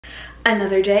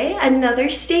Another day, another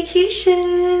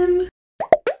staycation.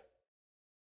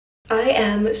 I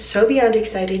am so beyond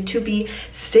excited to be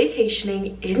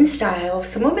staycationing in style with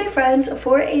some of my friends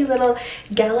for a little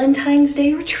Galentine's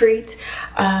Day retreat.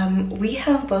 We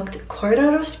have booked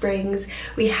Coronado Springs.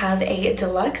 We have a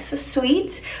deluxe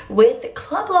suite with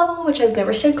club level, which I've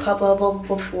never stayed club level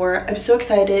before. I'm so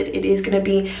excited. It is gonna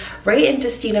be right in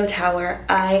Destino Tower.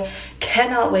 I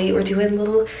cannot wait. We're doing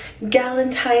little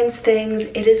Galentine's things.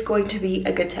 It is going to be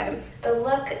a good time. The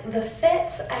look, the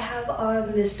fit, I have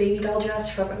on this baby doll dress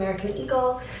from American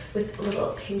Eagle with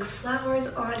little pink flowers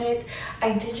on it.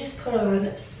 I did just put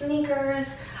on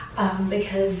sneakers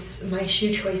because my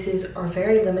shoe choices are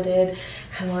very limited.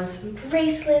 I want some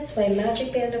bracelets, my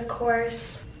magic band of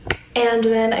course. And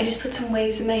then I just put some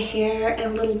waves in my hair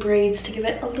and little braids to give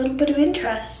it a little bit of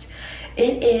interest.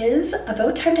 It is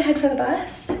about time to head for the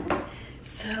bus.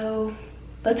 So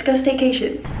let's go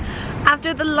staycation.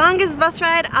 After the longest bus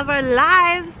ride of our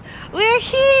lives, we're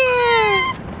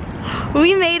here!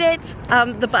 We made it.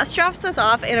 The bus drops us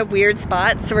off in a weird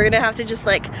spot, so we're gonna have to just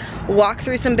like walk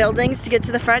through some buildings to get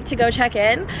to the front to go check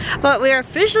in. But we are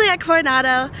officially at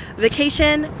Coronado.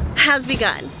 Vacation has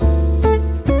begun.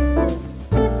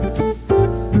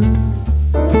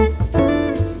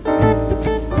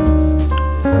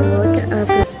 Look at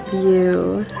this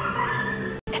view.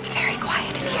 It's very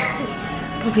quiet in here,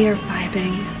 but we are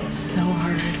vibing so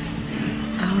hard.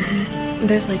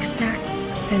 There's like snacks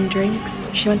and drinks.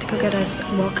 She went to go get us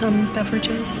welcome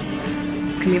beverages.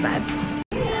 It's gonna be a vibe.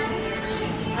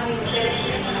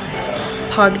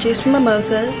 Hog juice from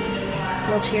mimosas.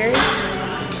 Little cheers.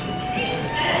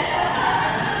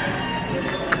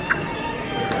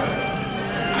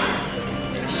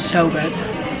 So good.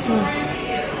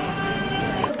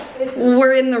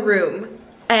 We're in the room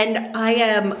and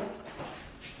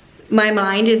my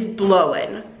mind is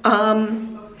blowing.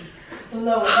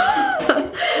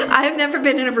 I have never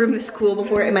been in a room this cool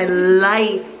before in my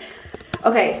life.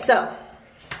 Okay, so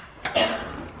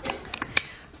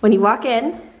when you walk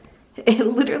in, it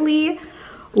literally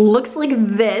looks like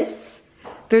this.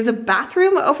 There's a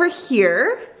bathroom over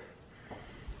here.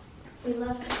 We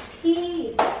love to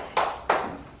pee.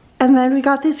 And then we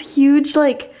got this huge,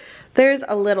 like, there's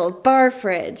a little bar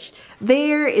fridge.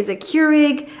 There is a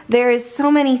Keurig. There is so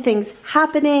many things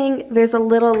happening. There's a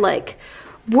little like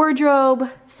wardrobe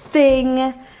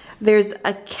thing. There's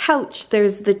a couch.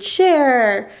 There's the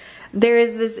chair. There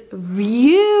is this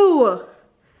view,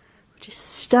 which is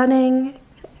stunning.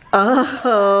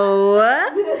 Oh,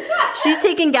 she's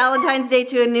taking Galentine's Day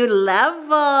to a new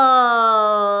level.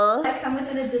 I come with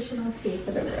an additional fee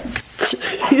for the room.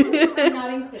 I'm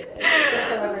not included, just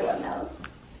so everyone knows.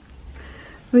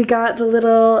 We got the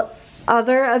little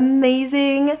other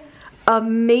amazing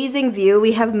view.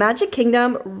 We have Magic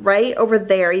Kingdom right over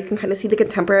there. You can kind of see the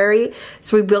contemporary.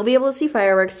 So we will be able to see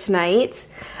fireworks tonight.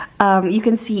 You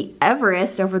can see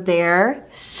Everest over there.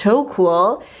 So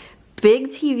cool.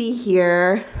 Big TV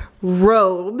here.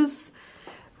 Robes.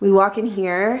 We walk in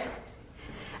here.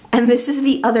 And this is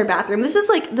the other bathroom. This is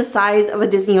like the size of a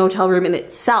Disney hotel room in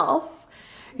itself.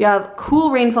 You have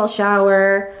cool rainfall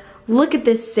shower. Look at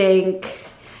this sink.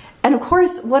 And of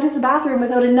course, what is a bathroom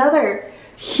without another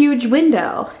huge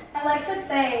window? I like that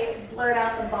they blurred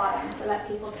out the bottom so that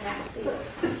people can't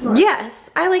see. Yes,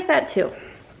 I like that too.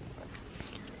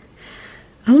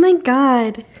 Oh my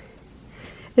God.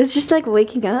 It's just like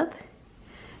waking up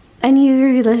and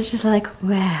you're just like,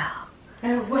 wow.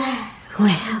 Oh, wow.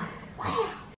 Wow. Wow.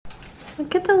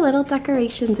 Look at the little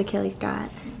decorations Achilles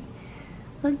got.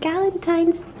 Little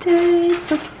Galentine's Day, it's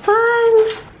so fun.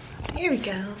 Here we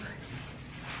go.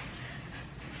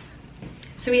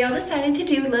 So we all decided to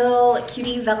do little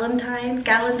cutie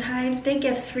Galentine's Day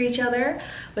gifts for each other,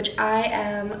 which I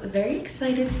am very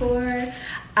excited for.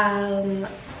 I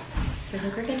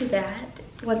think we're gonna do that.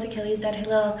 Once Achilles done her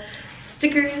little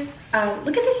stickers.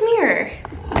 Look at this mirror.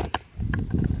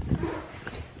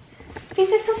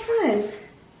 These are so fun.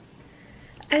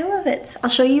 I love it. I'll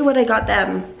show you what I got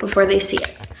them before they see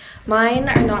it. Mine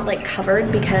are not like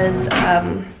covered because,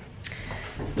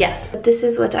 yes, this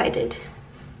is what I did.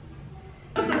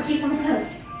 Keep on the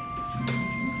toast.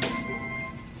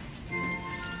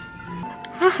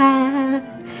 Haha.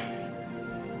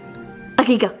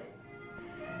 Okay, go.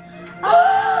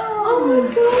 Oh my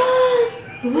God.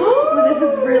 Oh, this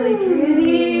is really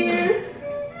pretty.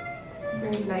 It's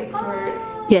very night court.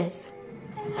 Yes.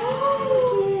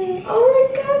 Oh my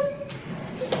gosh.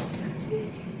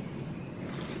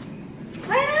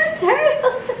 Ah,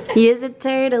 turtles. Use the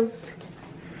turtles.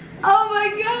 Oh my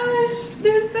gosh,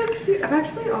 they're so cute.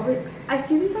 I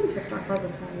see these on TikTok all the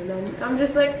time, and then I'm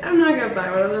just like, I'm not gonna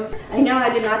buy one of those. I know, I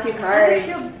did not do cards. I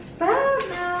feel bad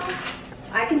now.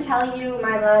 I can tell you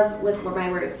my love with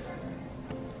my words.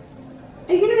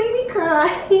 Are you gonna make me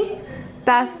cry?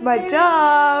 That's my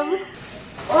job.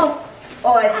 Oh,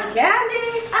 I see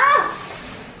candy. Ah!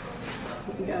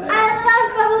 I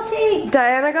love bubble tea.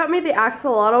 Diana got me the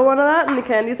axolotl one of that, and the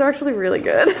candies are actually really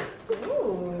good.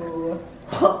 Ooh.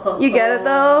 You get it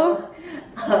though?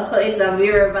 Oh, it's a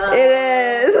mirror ball. It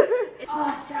is.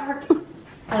 Oh, sour candy.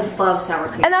 I love sour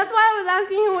candy. And that's why I was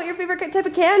asking you what your favorite type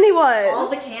of candy was. All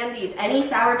the candies, any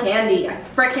sour candy. I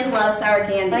freaking love sour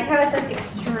candy. Like how it says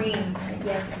extreme.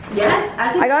 Yes. Yes,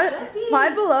 as it I got should be.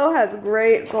 Five Below has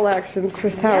great selections for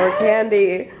sour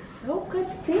candy. So good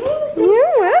things.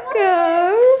 You're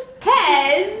welcome.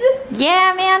 Pez.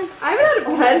 Yeah, man. I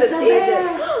haven't had a Pez in ages.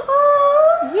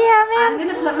 Yeah, man. I'm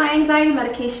gonna put my anxiety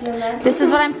medication in this. This is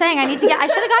what I'm saying. I need to get. I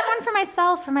should have gotten one for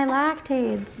myself for my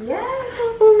lactades. Yes.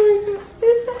 Oh my god.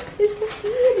 It's so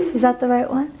cute. Is that the right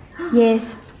one?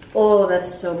 Yes. Oh,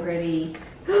 that's so pretty.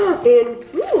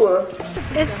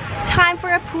 It's time for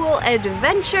a pool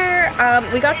adventure.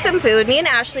 We got some food. Me and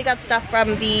Ashley got stuff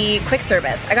from the quick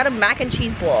service. I got a mac and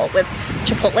cheese bowl with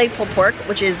chipotle pulled pork,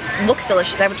 which looks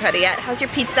delicious. I haven't tried it yet. How's your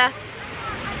pizza?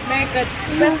 Very good.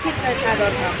 Best pizza I've had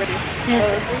on property.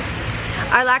 Yes.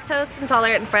 Our lactose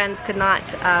intolerant friends could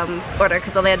not order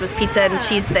because all they had was pizza and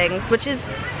cheese things, which is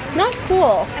not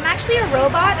cool. I'm actually a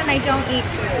robot and I don't eat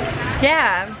food.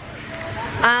 Yeah.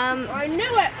 I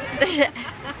knew it.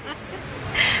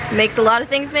 Makes a lot of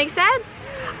things make sense.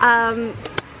 Yeah,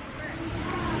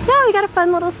 we got a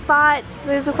fun little spot.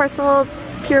 There's of course a little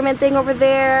pyramid thing over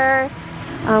there.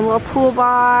 Little pool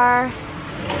bar.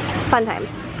 Fun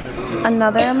times.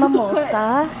 Another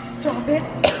mimosa. Stop it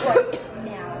right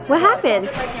now. What happened?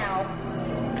 Right now.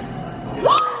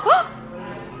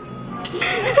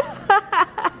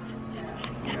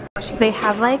 They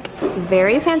have like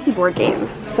very fancy board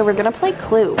games. So we're gonna play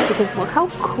Clue because look how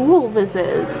cool this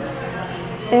is.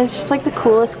 It's just like the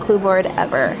coolest Clue board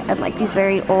ever. And like these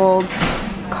very old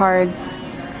cards.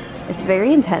 It's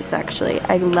very intense actually.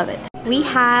 I love it. We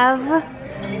have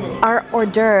our hors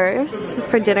d'oeuvres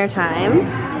for dinner time.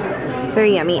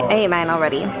 Very yummy. I ate mine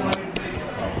already.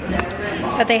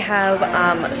 But they have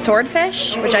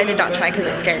swordfish, which I did not try because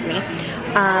it scared me.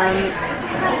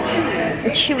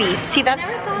 Chewy. See, that's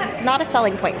not a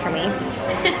selling point for me.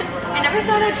 I never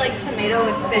thought I'd like tomato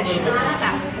and fish. It's not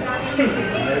that.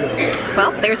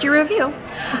 Well, there's your review.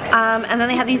 And then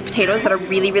they have these potatoes that are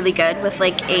really, really good with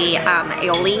like a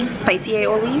aioli, spicy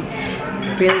aioli.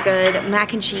 Really good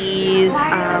mac and cheese.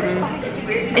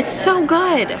 It's so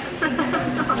good.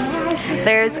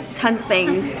 There's tons of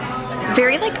things.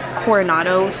 Very like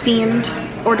Coronado themed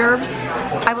hors d'oeuvres,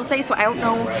 I will say. So I don't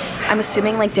know, I'm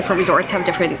assuming like different resorts have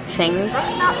different things.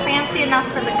 That's not fancy enough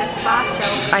for the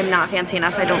gazpacho. I'm not fancy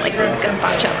enough. I don't like this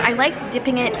gazpacho. I liked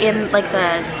dipping it in like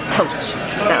the toast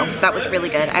though. That was really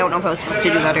good. I don't know if I was supposed to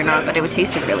do that or not, but it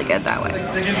tasted really good that way.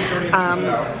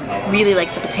 Really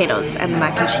like the potatoes and the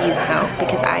mac and cheese though,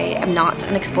 because I am not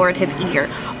an explorative eater.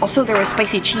 Also there was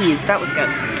spicy cheese. That was good.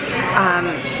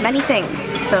 Many things.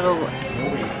 So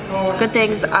good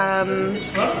things.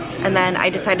 And then I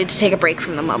decided to take a break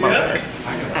from the mimosas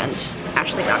and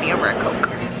Ashley got me over a Coke.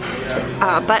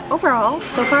 But overall,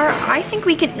 so far, I think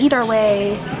we could eat our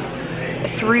way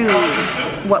through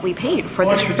what we paid for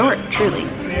this resort, truly.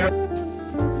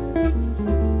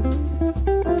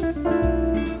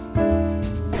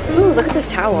 Ooh, look at this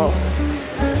towel.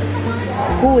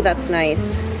 Ooh, that's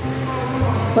nice.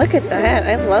 Look at that.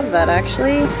 I love that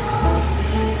actually.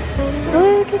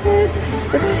 Look at it.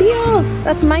 The teal.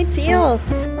 That's my teal.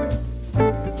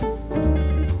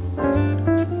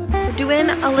 We're doing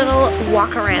a little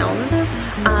walk around.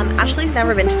 Ashley's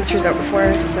never been to this resort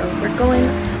before, so we're going,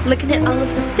 looking at all of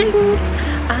the things.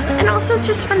 And also it's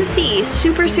just fun to see.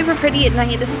 Super, super pretty at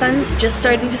night. The sun's just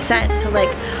starting to set, so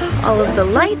like all of the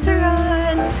lights are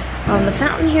on. The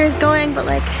fountain here is going, but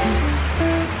like,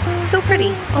 so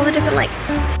pretty. All the different lights.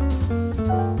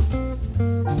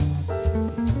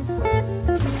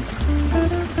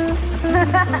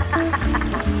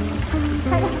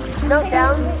 No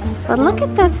down. But look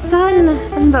at that sun.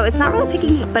 Rainbow. It's not really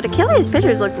picking, but Achilles'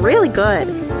 pictures look really good.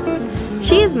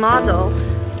 She is model.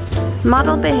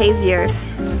 Model behavior.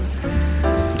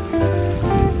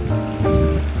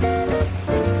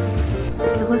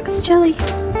 It looks chilly.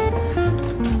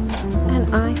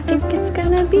 And I think it's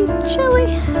gonna be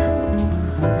chilly.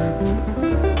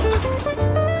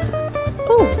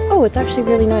 Oh, it's actually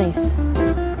really nice.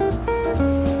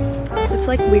 It's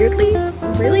like weirdly,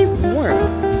 really warm.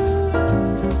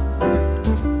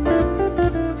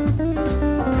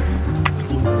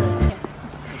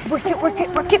 work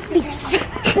it, fierce.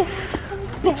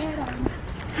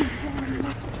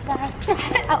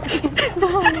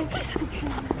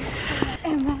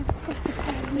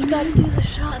 We gotta do the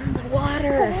shot in the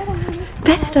water.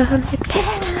 Bet on it,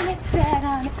 bet on it, bet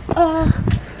on it.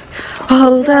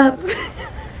 Hold up.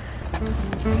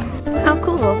 How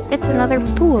cool. It's another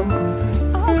pool.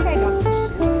 Okay,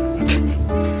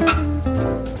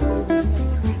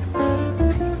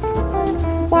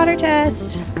 Water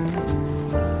test.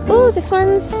 Ooh, this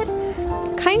one's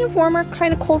kind of warmer,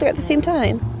 kind of colder at the same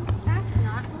time. That's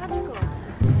not logical.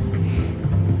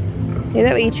 Yeah,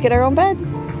 that we each get our own bed.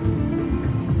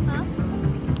 Huh?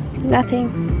 Nothing.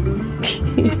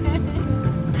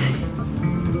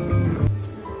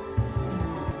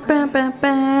 Bow, bow,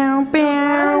 bow,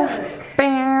 bow,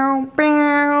 bow,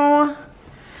 bow.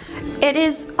 It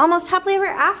is almost happily ever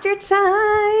after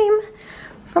time.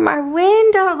 From our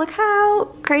window, look how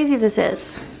crazy this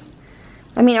is.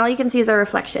 I mean, all you can see is our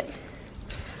reflection.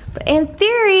 But in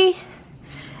theory,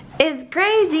 it's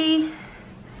crazy.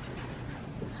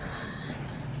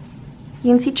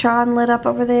 You can see Tron lit up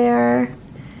over there.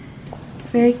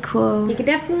 Very cool. You can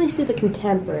definitely see the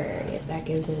contemporary, if that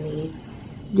gives any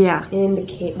Yeah.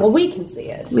 indicate. Well, we can see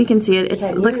it. We can see it. It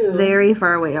Can looks you? very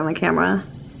far away on the camera.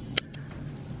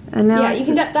 And now Yeah, it's you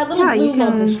can. just, That little yeah, blue you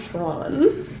lump can, is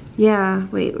Tron. yeah,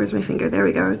 wait, where's my finger? There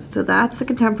we go. So that's the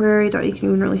contemporary. Don't you can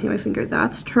even really see my finger.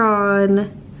 That's Tron.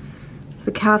 So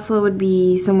the castle would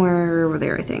be somewhere over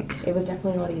there, I think. It was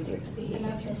definitely a lot easier to see. I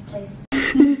love this place.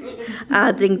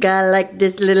 I think I like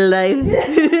this little life.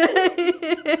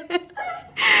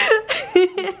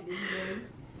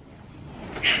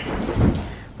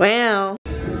 Wow.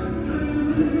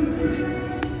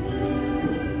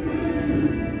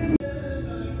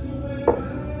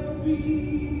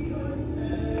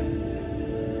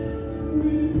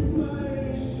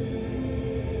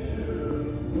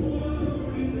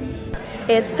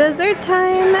 It's dessert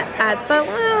time at the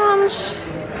lounge.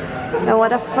 And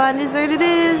what a fun dessert it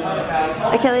is.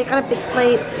 Kelly got a big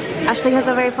plate. Ashley has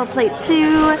a very full plate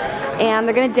too. And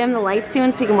they're gonna dim the lights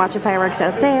soon so we can watch the fireworks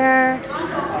out there.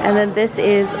 And then this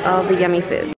is all the yummy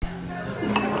food.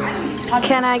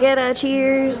 Can I get a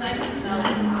cheers?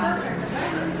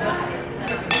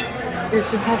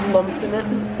 Yours just has lumps in it.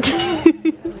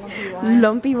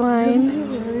 Lumpy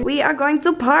wine. We are going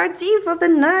to party for the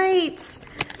night.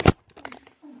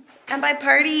 And by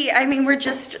party, I mean we're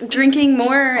just drinking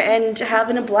more and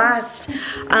having a blast.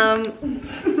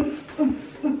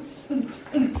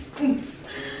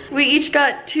 We each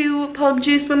got 2 pug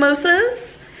juice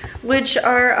mimosas, which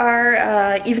are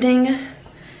our evening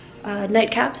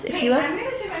nightcaps, if you will. I'm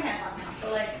gonna take my pants off now,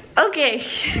 so like. Okay.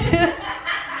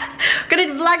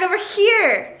 Gonna vlog over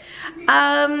here.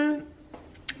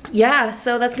 Yeah,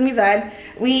 so that's gonna be vibe.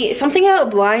 Something about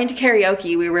blind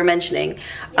karaoke we were mentioning.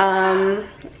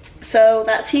 So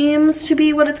that seems to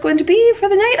be what it's going to be for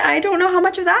the night. I don't know how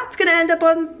much of that's gonna end up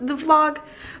on the vlog,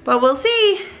 but we'll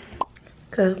see.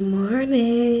 Good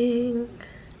morning.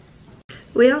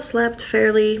 We all slept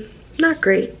fairly, not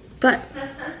great, but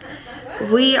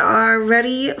we are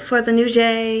ready for the new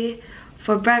day,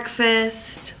 for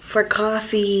breakfast, for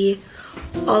coffee,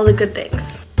 all the good things.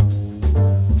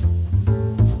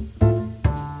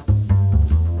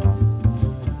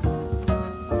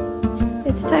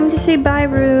 It's time to say bye,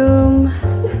 room.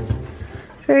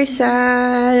 Very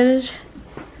sad.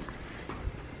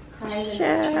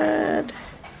 Sad.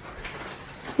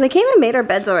 They came and made our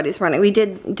beds already this morning. We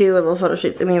did do a little photo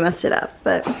shoot and we messed it up,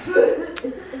 but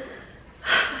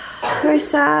very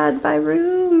sad. Bye,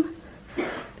 room.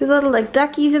 There's little like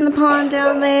duckies in the pond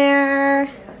down there.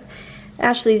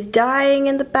 Ashley's dying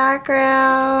in the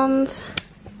background.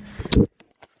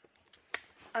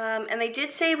 And they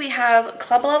did say we have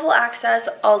club level access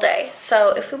all day.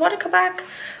 So if we want to come back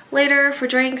later for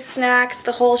drinks, snacks,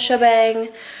 the whole shebang,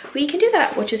 we can do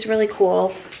that, which is really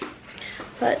cool.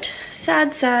 But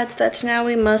sad that now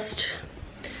we must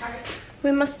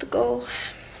go.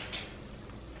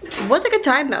 It was a good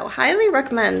time though. Highly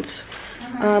recommend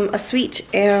a suite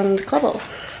and club level.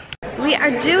 We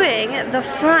are doing the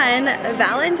fun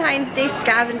Valentine's Day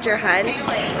scavenger hunt.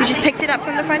 We just picked it up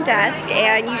from the front desk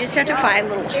and you just have to find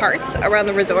little hearts around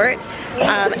the resort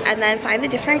and then find the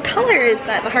different colors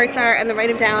that the hearts are and then write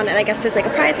them down, and I guess there's like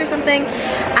a prize or something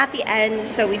at the end.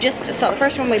 So we just saw the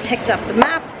first one, we picked up the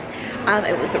maps.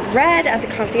 It was red at the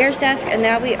concierge desk, and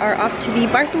now we are off to the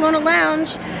Barcelona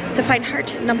lounge to find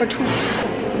heart number 2.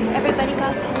 Everybody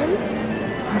got home?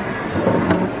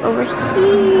 Over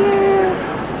here.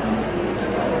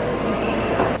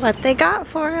 What they got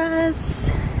for us.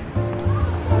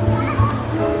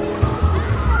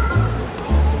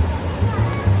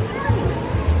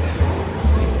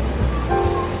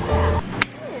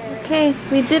 Okay,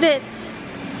 we did it.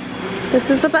 This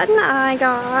is the button I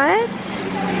got.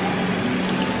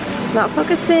 Not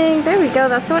focusing. There we go.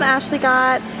 That's the one Ashley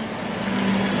got.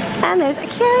 And there's a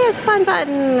curious fun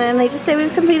button, and they just say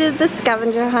we've completed the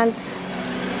scavenger hunt.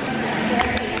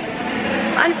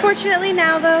 Unfortunately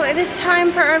now though, it is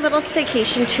time for our little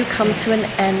staycation to come to an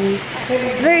end.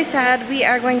 It's very sad. We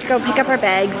are going to go pick up our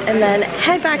bags and then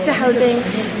head back to housing,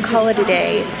 call it a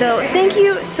day. So thank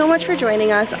you so much for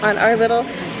joining us on our little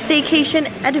staycation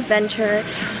adventure,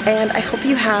 and I hope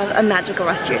you have a magical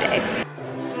rest of your day.